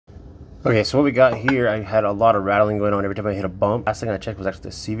Okay, so what we got here, I had a lot of rattling going on every time I hit a bump. Last thing I checked was actually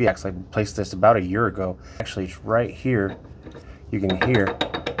the CV axle. I placed this about a year ago. Actually, it's right here. You can hear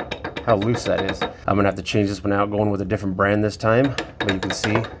how loose that is. I'm gonna have to change this one out, going with a different brand this time. But you can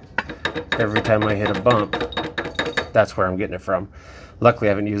see, every time I hit a bump, that's where I'm getting it from. Luckily,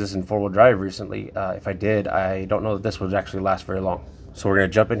 I haven't used this in four-wheel drive recently. If I did, I don't know that this would actually last very long. So we're gonna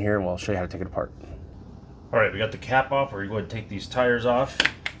jump in here and we'll show you how to take it apart. All right, we got the cap off. We're gonna go ahead and take these tires off.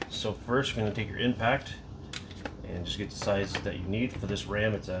 So first, you're gonna take your impact and just get the size that you need for this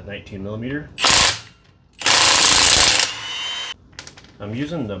ram. It's a 19 millimeter. I'm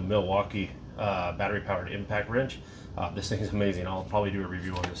using the Milwaukee battery-powered impact wrench. This thing is amazing. I'll probably do a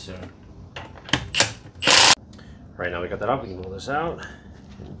review on this soon. Right now we got that off, we can pull this out.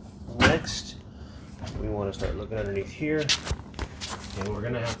 Next, we want to start looking underneath here. And what we're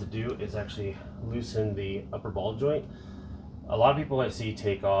gonna have to do is actually loosen the upper ball joint. A lot of people I see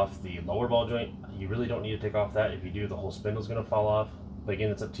take off the lower ball joint. You really don't need to take off that. If you do, the whole spindle's gonna fall off. But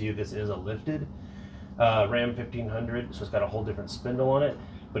again, it's up to you. This is a lifted Ram 1500, so it's got a whole different spindle on it.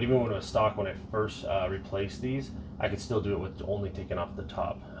 But even when it was stock, when I first replaced these, I could still do it with only taking off the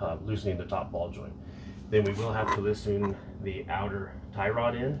top, loosening the top ball joint. Then we will have to loosen the outer tie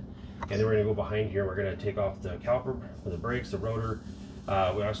rod in. And then we're gonna go behind here. We're gonna take off the caliper for the brakes, the rotor.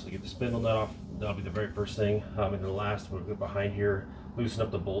 We also get the spindle nut off. That'll be the very first thing. And then the last, we'll go behind here, loosen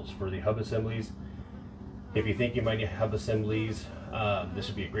up the bolts for the hub assemblies. If you think you might need hub assemblies, this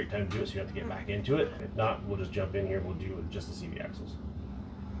would be a great time to do it, so you have to get back into it. If not, we'll just jump in here and we'll do it with just the CV axles.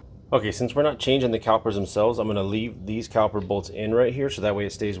 Okay, since we're not changing the calipers themselves, I'm gonna leave these caliper bolts in right here, so that way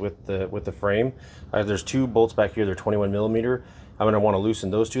it stays with the frame. There's two bolts back here, they're 21 millimeter. I'm gonna wanna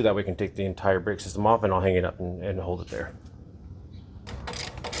loosen those two, that way I can take the entire brake system off and I'll hang it up and hold it there.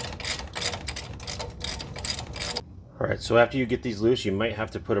 All right, so after you get these loose, you might have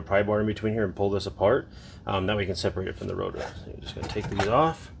to put a pry bar in between here and pull this apart. That way you can separate it from the rotor. So you're just gonna take these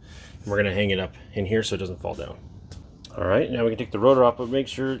off, and we're gonna hang it up in here so it doesn't fall down. All right, now we can take the rotor off, but make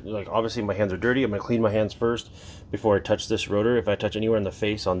sure, like obviously my hands are dirty. I'm gonna clean my hands first before I touch this rotor. If I touch anywhere in the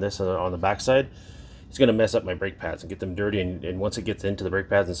face on this, on the back side, it's gonna mess up my brake pads and get them dirty. And once it gets into the brake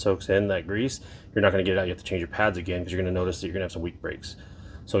pads and soaks in that grease, you're not gonna get it out. You have to change your pads again because you're gonna notice that you're gonna have some weak brakes.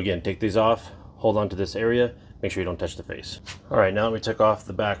 So again, take these off, hold on to this area, make sure you don't touch the face. All right, now that we took off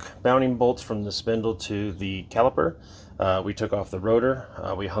the back mounting bolts from the spindle to the caliper, we took off the rotor,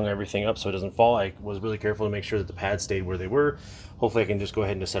 we hung everything up so it doesn't fall. I was really careful to make sure that the pads stayed where they were. Hopefully I can just go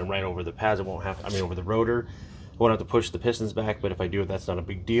ahead and just set them right over the pads. It won't have, over the rotor. I won't have to push the pistons back, but if I do it, that's not a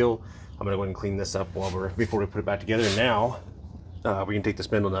big deal. I'm gonna go ahead and clean this up before we put it back together. Now, we can take the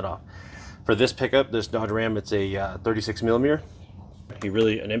spindle nut off. For this pickup, this Dodge Ram, it's a 36 millimeter.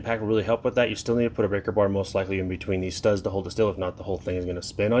 An impact will really help with that. You still need to put a breaker bar most likely in between these studs to hold it still. If not, the whole thing is going to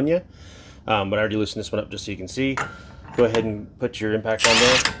spin on you. But I already loosened this one up just so you can see. Go ahead and put your impact on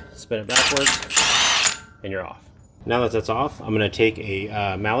there, spin it backwards, and you're off. Now that that's off, I'm going to take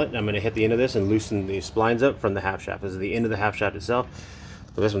a mallet and I'm going to hit the end of this and loosen the splines up from the half shaft. This is the end of the half shaft itself.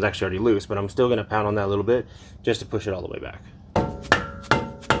 So this one's actually already loose, but I'm still going to pound on that a little bit just to push it all the way back.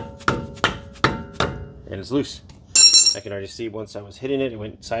 And it's loose. I can already see once I was hitting it, it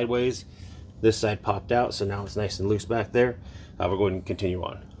went sideways. This side popped out, so now it's nice and loose back there. We're going to continue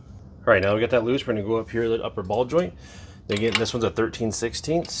on. All right, now we got that loose. We're going to go up here to the upper ball joint. Again, this one's a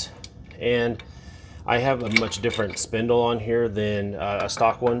 13/16, and I have a much different spindle on here than a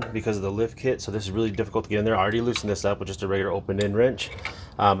stock one because of the lift kit. So this is really difficult to get in there. I already loosened this up with just a regular open-end wrench,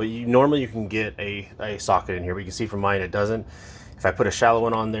 but normally you can get a socket in here. But you can see from mine it doesn't. If I put a shallow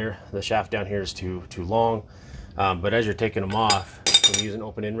one on there, the shaft down here is too long. But as you're taking them off, when you use an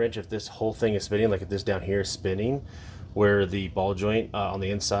open end wrench, if this whole thing is spinning, like if this down here is spinning, where the ball joint on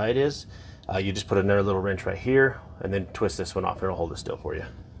the inside is, you just put another little wrench right here and then twist this one off and it'll hold it still for you.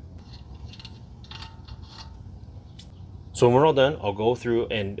 So when we're all done, I'll go through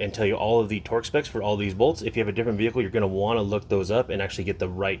and tell you all of the torque specs for all these bolts. If you have a different vehicle, you're going to want to look those up and actually get the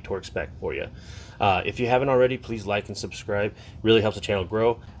right torque spec for you. If you haven't already, please like and subscribe. It really helps the channel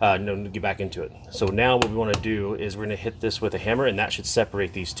grow. Get back into it. So now what we want to do is we're going to hit this with a hammer, and that should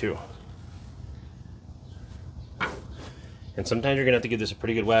separate these two. And sometimes you're going to have to give this a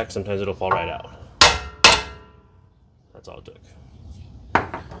pretty good whack. Sometimes it'll fall right out. That's all it took.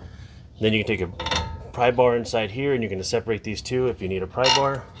 Then you can take a pry bar inside here, and you're going to separate these two if you need a pry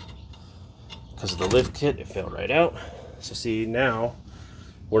bar. Because of the lift kit, it fell right out. So see, now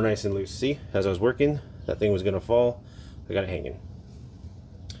we're nice and loose. See, as I was working, that thing was going to fall. I got it hanging.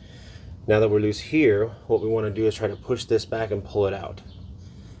 Now that we're loose here, what we want to do is try to push this back and pull it out.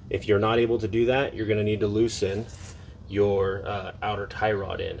 If you're not able to do that, you're going to need to loosen your outer tie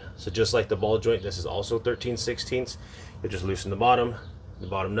rod in. So just like the ball joint, this is also 13/16. You just loosen the bottom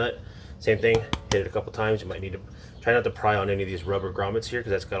nut. Same thing, hit it a couple times. You might need to try not to pry on any of these rubber grommets here,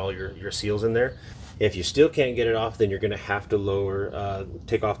 because that's got all your seals in there. If you still can't get it off, then you're going to have to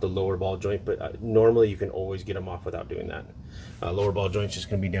take off the lower ball joint, but normally you can always get them off without doing that. Lower ball joint's just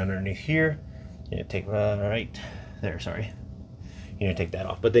going to be down underneath here. You're going to take right there, sorry. You're going to take that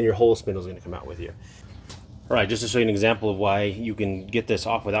off, but then your whole spindle is going to come out with you. All right, just to show you an example of why you can get this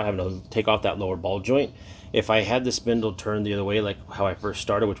off without having to take off that lower ball joint. If I had the spindle turned the other way, like how I first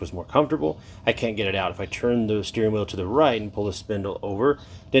started, which was more comfortable, I can't get it out. If I turn the steering wheel to the right and pull the spindle over,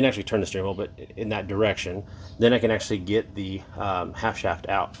 didn't actually turn the steering wheel, but in that direction, then I can actually get the half shaft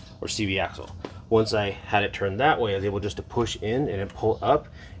out, or CV axle. Once I had it turned that way, I was able just to push in and then pull up,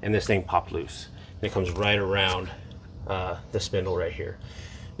 and this thing popped loose. And it comes right around the spindle right here.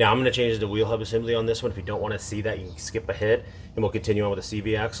 Now I'm going to change the wheel hub assembly on this one. If you don't want to see that, you can skip ahead and we'll continue on with the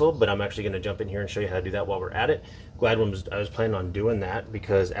CV axle, but I'm actually going to jump in here and show you how to do that while we're at it. Glad I was planning on doing that,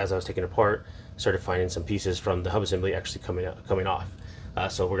 because as I was taking it apart, I started finding some pieces from the hub assembly actually coming off.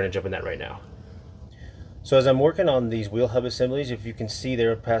 So we're going to jump in that right now. So as I'm working on these wheel hub assemblies, if you can see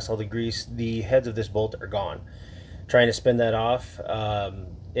there past all the grease, the heads of this bolt are gone. Trying to spin that off,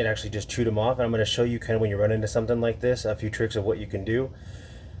 it actually just chewed them off, and I'm going to show you kind of when you run into something like this, a few tricks of what you can do.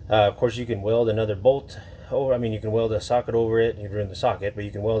 Of course, you can weld another bolt over. I mean, you can weld a socket over it. You'd ruin the socket, but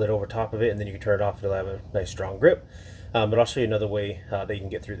you can weld it over top of it, and then you can turn it off. It'll have a nice strong grip. But I'll show you another way that you can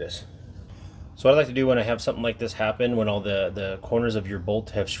get through this. So what I like to do when I have something like this happen, when all the corners of your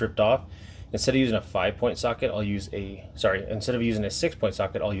bolt have stripped off, instead of using a 5-point socket, I'll use instead of using a 6-point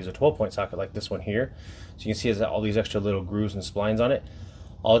socket, I'll use a 12-point socket like this one here. So you can see it has all these extra little grooves and splines on it.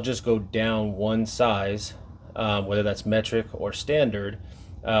 I'll just go down one size, whether that's metric or standard,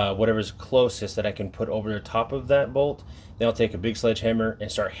 whatever's closest that I can put over the top of that bolt. Then I'll take a big sledgehammer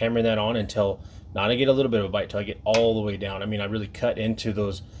and start hammering that on until, not I get a little bit of a bite, until I get all the way down. I mean, I really cut into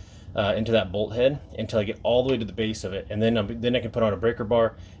those, into that bolt head until I get all the way to the base of it, and then I can put on a breaker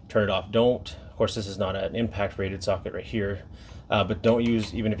bar, turn it off. Of course, this is not an impact rated socket right here, but don't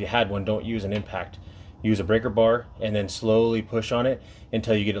use, even if you had one, don't use an impact. Use a breaker bar and then slowly push on it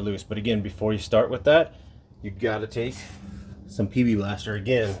until you get it loose. But again, before you start with that, you got to take some PB Blaster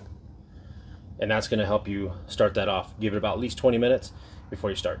again, and that's going to help you start that off. Give it about at least 20 minutes before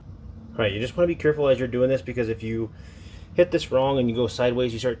you start. All right, you just want to be careful as you're doing this, because if you hit this wrong and you go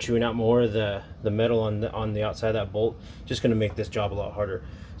sideways, you start chewing out more of the metal on the outside of that bolt. Just going to make this job a lot harder.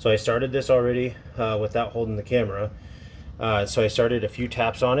 So I started this already without holding the camera. So I started a few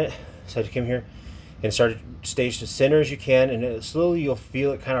taps on it. So I came here and started stage to center as you can, and slowly you'll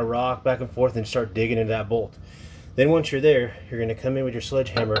feel it kind of rock back and forth and start digging into that bolt. Then once you're there, you're going to come in with your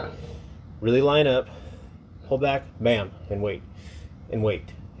sledgehammer, really line up, pull back, bam, and wait, and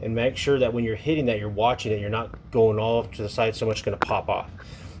wait. And make sure that when you're hitting that, you're watching it, you're not going all to the side so much it's going to pop off.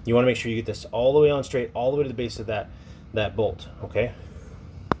 You want to make sure you get this all the way on straight, all the way to the base of that bolt, okay?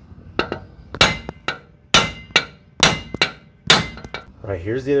 All right,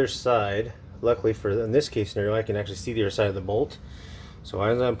 here's the other side. Luckily in this case scenario, I can actually see the other side of the bolt. So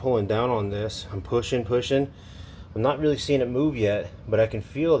as I'm pulling down on this, I'm pushing. I'm not really seeing it move yet, but I can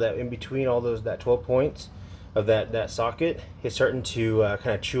feel that in between all that 12 points of that socket, it's starting to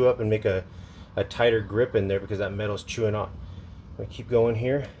kind of chew up and make a tighter grip in there, because that metal's chewing on. I'm gonna keep going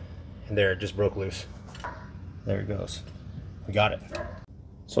here, and there, it just broke loose. There it goes. We got it.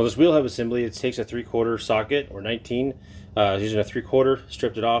 So this wheel hub assembly, it takes a 3/4 socket, or 19. I was using a 3/4,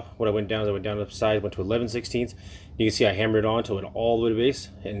 stripped it off. What I went down is I went down to the side, went to 11/16. You can see I hammered it on until it went all the way to base,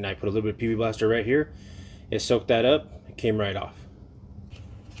 and I put a little bit of PB Blaster right here. It soaked that up, it came right off.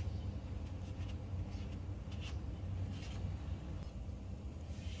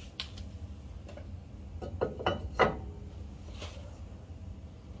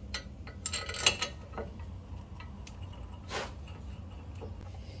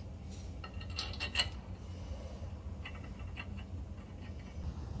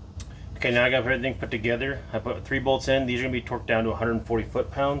 Okay, now I got everything put together. I put 3 bolts in. These are going to be torqued down to 140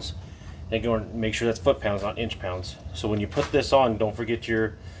 foot-pounds. And go and make sure that's foot-pounds, not inch-pounds. So when you put this on, don't forget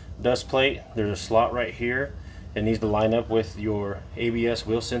your dust plate. There's a slot right here. It needs to line up with your ABS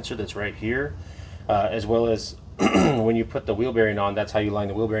wheel sensor that's right here. As well as when you put the wheel bearing on, that's how you line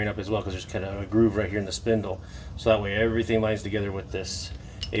the wheel bearing up as well, because there's kind of a groove right here in the spindle. So that way everything lines together with this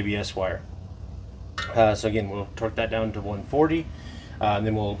ABS wire. So again, we'll torque that down to 140. And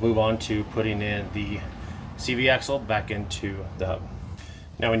then we'll move on to putting in the CV axle back into the hub.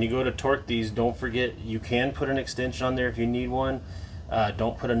 Now when you go to torque these, don't forget you can put an extension on there if you need one.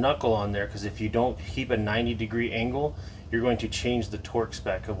 don't put a knuckle on there, because if you don't keep a 90-degree angle, you're going to change the torque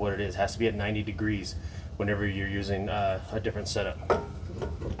spec of what it is. It has to be at 90 degrees whenever you're using a different setup.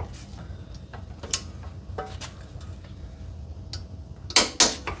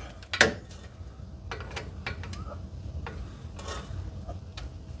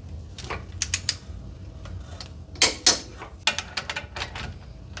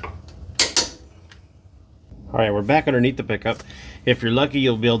 All right, we're back underneath the pickup. If you're lucky,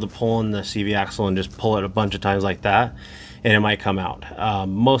 you'll be able to pull in the CV axle and just pull it a bunch of times like that, and it might come out.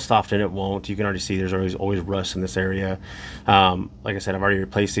 Most often it won't. You can already see there's always rust in this area. Like I said, I've already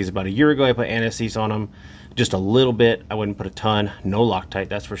replaced these about a year ago. I put anti-seize on them, just a little bit. I wouldn't put a ton. No Loctite,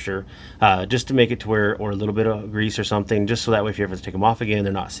 that's for sure. Just to make it to where, or a little bit of grease or something, just so that way if you ever take them off again,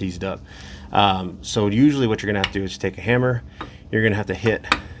 they're not seized up. So usually what you're gonna have to do is take a hammer. You're gonna have to hit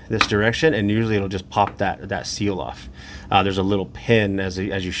this direction, and usually it'll just pop that seal off. There's a little pin as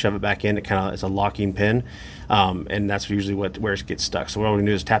you shove it back in. It kind of is a locking pin, and that's usually where it gets stuck. So what we're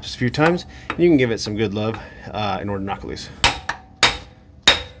gonna do is tap this a few times, and you can give it some good love in order to knock it loose.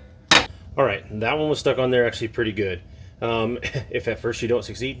 All right, that one was stuck on there actually pretty good. If at first you don't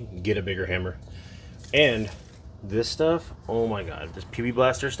succeed, get a bigger hammer. And this stuff, oh my god, this PB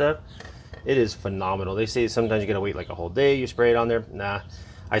Blaster stuff, it is phenomenal. They say sometimes you gotta wait like a whole day, you spray it on there. Nah,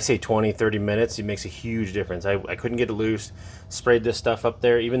 I say 20-30 minutes. It makes a huge difference. I couldn't get it loose. Sprayed this stuff up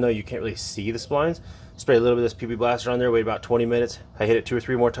there, even though you can't really see the splines. Sprayed a little bit of this PB Blaster on there, waited about 20 minutes. I hit it 2 or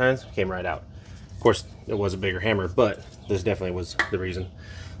 3 more times, came right out. Of course, it was a bigger hammer, but this definitely was the reason.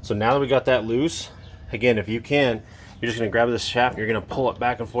 So now that we got that loose, again, if you can, you're just gonna grab this shaft, you're gonna pull it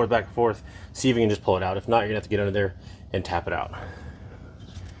back and forth, see if you can just pull it out. If not, you're gonna have to get under there and tap it out.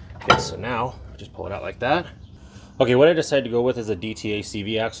 Okay, so now, just pull it out like that. Okay, what I decided to go with is the DTA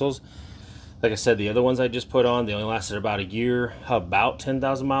CV axles. Like I said, the other ones I just put on, they only lasted about a year, about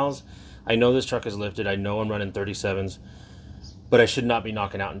 10,000 miles. I know this truck is lifted. I know I'm running 37s, but I should not be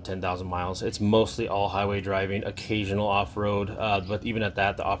knocking out in 10,000 miles. It's mostly all highway driving, occasional off-road, but even at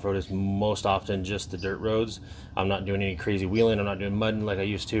that, the off-road is most often just the dirt roads. I'm not doing any crazy wheeling. I'm not doing mudding like I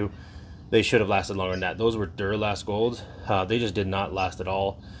used to. They should have lasted longer than that. Those were Duralast Golds. They just did not last at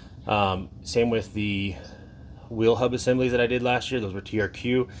all. Same with the wheel hub assemblies that I did last year. Those were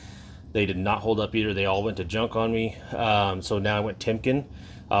TRQ. They did not hold up either. They all went to junk on me. So now I went Timken.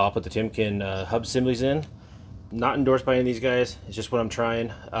 I'll put the Timken hub assemblies in. Not endorsed by any of these guys. It's just what I'm trying.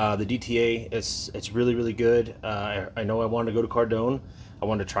 The DTA, it's really, really good. I know I wanted to go to Cardone. I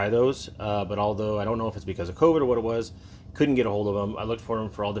wanted to try those, but although I don't know if it's because of COVID or what it was, couldn't get a hold of them. I looked for them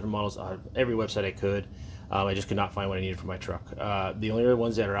for all different models on every website I could. I just could not find what I needed for my truck. The only other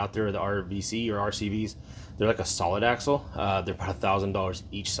ones that are out there are the RVC or RCVs. They're like a solid axle. They're about $1,000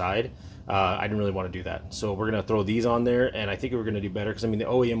 each side. I didn't really want to do that. So we're going to throw these on there, and I think we're going to do better because, I mean, the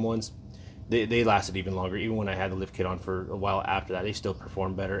OEM ones, they lasted even longer. Even when I had the lift kit on for a while after that, they still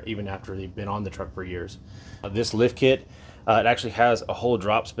performed better, even after they've been on the truck for years. This lift kit, it actually has a whole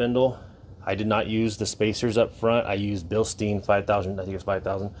drop spindle. I did not use the spacers up front. I used Bilstein 5000, I think it's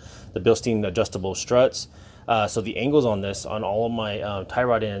 5000, the Bilstein adjustable struts. So the angles on this, on all of my tie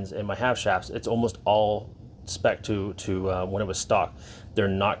rod ends and my half shafts, it's almost all spec to when it was stock. They're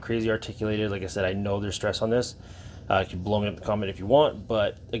not crazy articulated. Like I said, I know there's stress on this. You can blow me up in the comment if you want,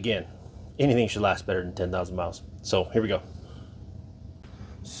 but again, anything should last better than 10,000 miles. So here we go.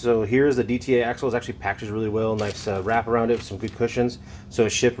 So here's the DTA axle. It's actually packaged really well, nice wrap around it with some good cushions, so it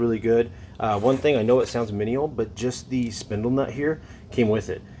shipped really good. One thing, I know it sounds menial, but just the spindle nut here came with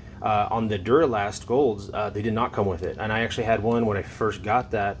it. On the Duralast Golds, they did not come with it, and I actually had one when I first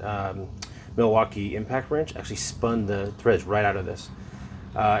got that Milwaukee impact wrench. Actually spun the threads right out of this,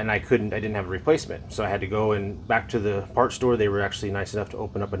 and I didn't have a replacement, so I had to go and back to the parts store. They were actually nice enough to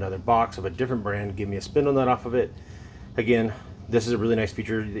open up another box of a different brand, give me a spindle nut off of it. Again, this is a really nice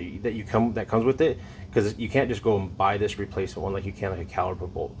feature that comes with it, because you can't just go and buy this replacement one like you can like a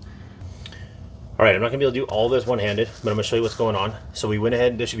caliper bolt. All right, I'm not gonna be able to do all this one-handed, but I'm gonna show you what's going on. So we went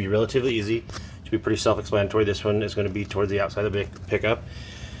ahead, this should be relatively easy. Should be pretty self-explanatory. This one is gonna be towards the outside of the pickup.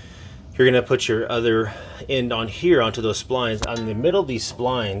 You're gonna put your other end on here onto those splines. On the middle of these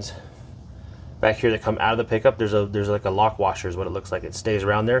splines, back here that come out of the pickup, there's like a lock washer is what it looks like. It stays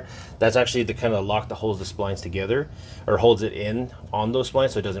around there. That's actually the kind of lock that holds the splines together, or holds it in on those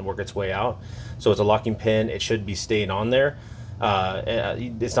splines so it doesn't work its way out. So it's a locking pin. It should be staying on there.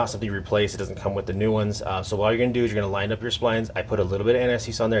 It's not something you replace. It doesn't come with the new ones. So what you're gonna do is you're gonna line up your splines. I put a little bit of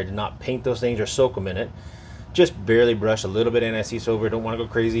anti-seize on there. I did not paint those things or soak them in it. Just barely brush a little bit of anti-seize over. Don't want to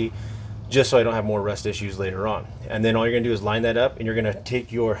go crazy. just so I don't have more rust issues later on. And then all you're gonna do is line that up, and you're gonna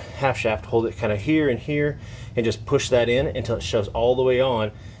take your half shaft, hold it kind of here and here, and just push that in until it shoves all the way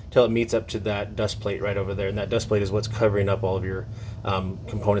on, till it meets up to that dust plate right over there. And that dust plate is what's covering up all of your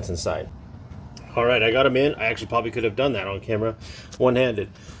components inside. All right, I got them in. I actually probably could have done that on camera one-handed.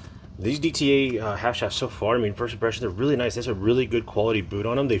 These DTA half shafts so far, I mean, first impression, they're really nice. There's a really good quality boot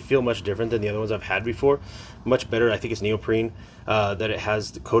on them. They feel much different than the other ones I've had before. Much better. I think it's neoprene that it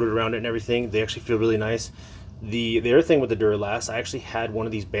has coated around it and everything. They actually feel really nice. The other thing with the Duralast, I actually had one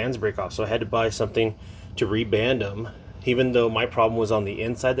of these bands break off, so I had to buy something to reband them. Even though my problem was on the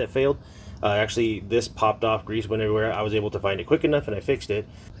inside that failed, actually this popped off, grease went everywhere. I was able to find it quick enough and I fixed it.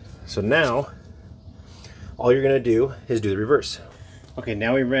 So now all you're gonna do is do the reverse. Okay,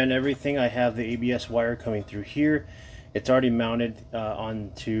 now we ran everything. I have the ABS wire coming through here. It's already mounted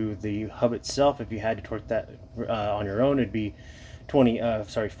onto the hub itself. If you had to torque that on your own, it'd be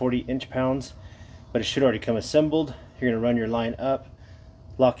 40 inch-pounds, but it should already come assembled. You're gonna run your line up,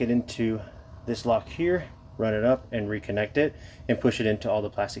 lock it into this lock here, run it up and reconnect it, and push it into all the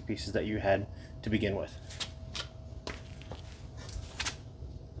plastic pieces that you had to begin with.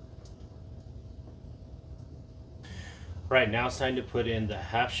 Right, now it's time to put in the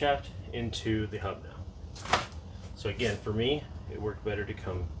half shaft into the hub now. So again, for me, it worked better to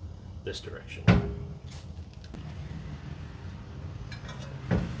come this direction.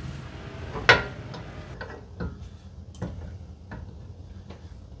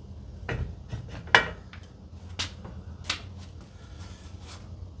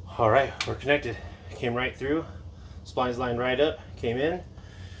 All right, we're connected. Came right through, splines lined right up, came in.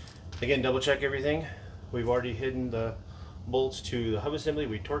 Again, double check everything. We've already hidden the bolts to the hub assembly.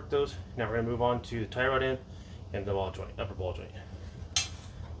 We torqued those. Now we're going to move on to the tie rod end and the ball joint, upper ball joint.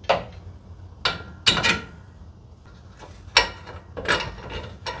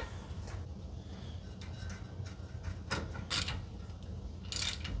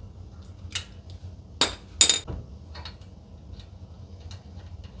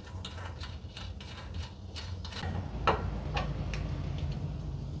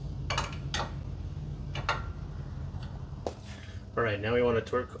 All right, now we want to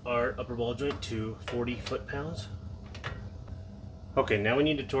torque our upper ball joint to 40 foot-pounds. Okay, now we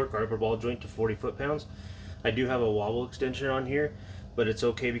need to torque our upper ball joint to 40 foot-pounds. I do have a wobble extension on here, but it's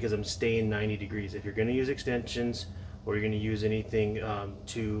okay because I'm staying 90 degrees. If you're going to use extensions or you're going to use anything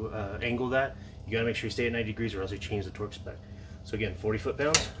to angle that, you got to make sure you stay at 90 degrees or else you change the torque spec. So again, 40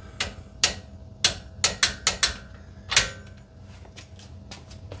 foot-pounds.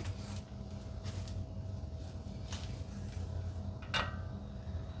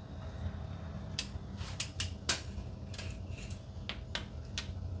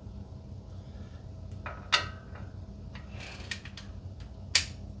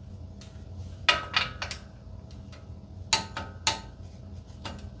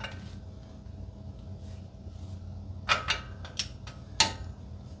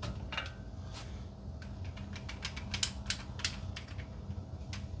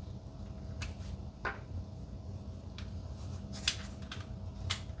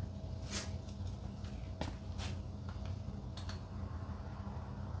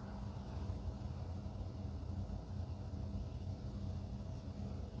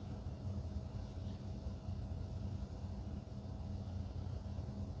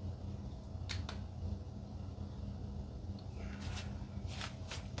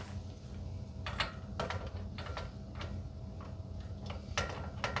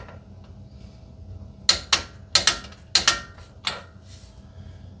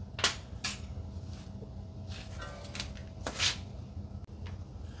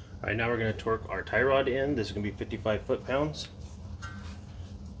 All right, now we're going to torque our tie rod in. This is going to be 55 foot-pounds.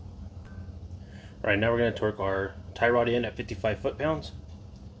 All right, now we're going to torque our tie rod in at 55 foot-pounds.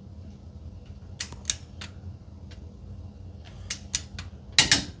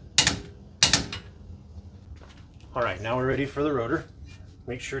 All right, now we're ready for the rotor.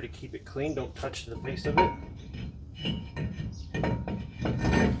 Make sure to keep it clean. Don't touch the face of it.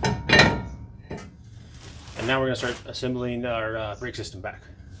 And now we're going to start assembling our brake system back.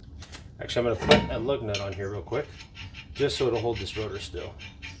 Actually, I'm going to put a lug nut on here real quick, just so it'll hold this rotor still.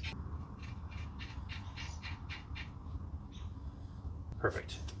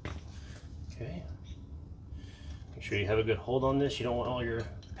 Perfect. Okay. Make sure you have a good hold on this. You don't want all your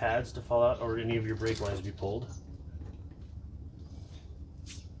pads to fall out or any of your brake lines to be pulled.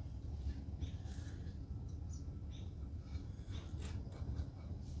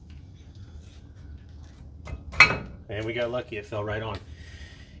 And we got lucky, it fell right on.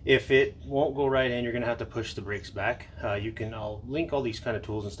 If it won't go right in, you're gonna have to push the brakes back. I'll link all these kind of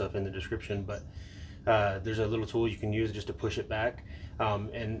tools and stuff in the description, but there's a little tool you can use just to push it back,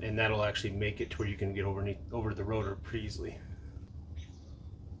 and that'll actually make it to where you can get over the rotor pretty easily.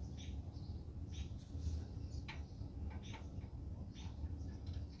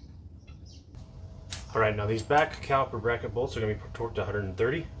 All right, now these back caliper bracket bolts are gonna be torqued to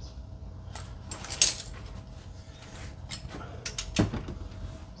 130.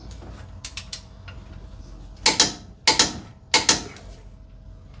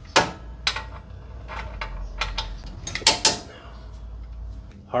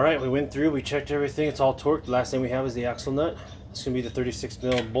 All right, we went through, we checked everything, it's all torqued. The last thing we have is the axle nut. It's gonna be the 36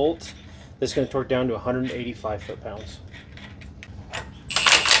 mil bolt. This is gonna torque down to 185 foot-pounds.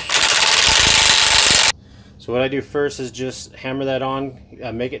 So what I do first is just hammer that on,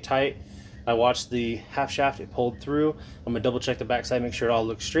 make it tight. I watched the half shaft, it pulled through. I'm gonna double check the backside, make sure it all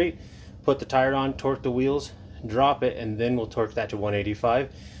looks straight. Put the tire on, torque the wheels, drop it, and then we'll torque that to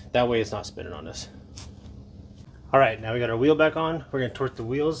 185. That way it's not spinning on us. All right, now we got our wheel back on. We're gonna torque the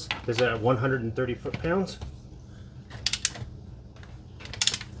wheels. This is at 130 foot-pounds.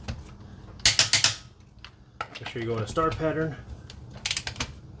 Make sure you go in a star pattern.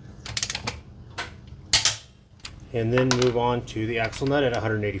 And then move on to the axle nut at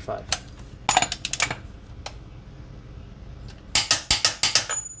 185.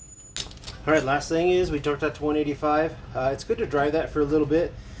 All right, last thing is we torqued that to 185. It's good to drive that for a little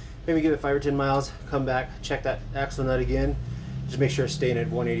bit. Maybe give it 5 or 10 miles, come back, check that axle nut again. Just make sure it's staying at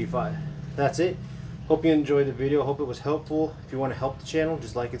 185. That's it. Hope you enjoyed the video. Hope it was helpful. If you want to help the channel,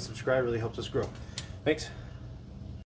 just like and subscribe. It really helps us grow. Thanks.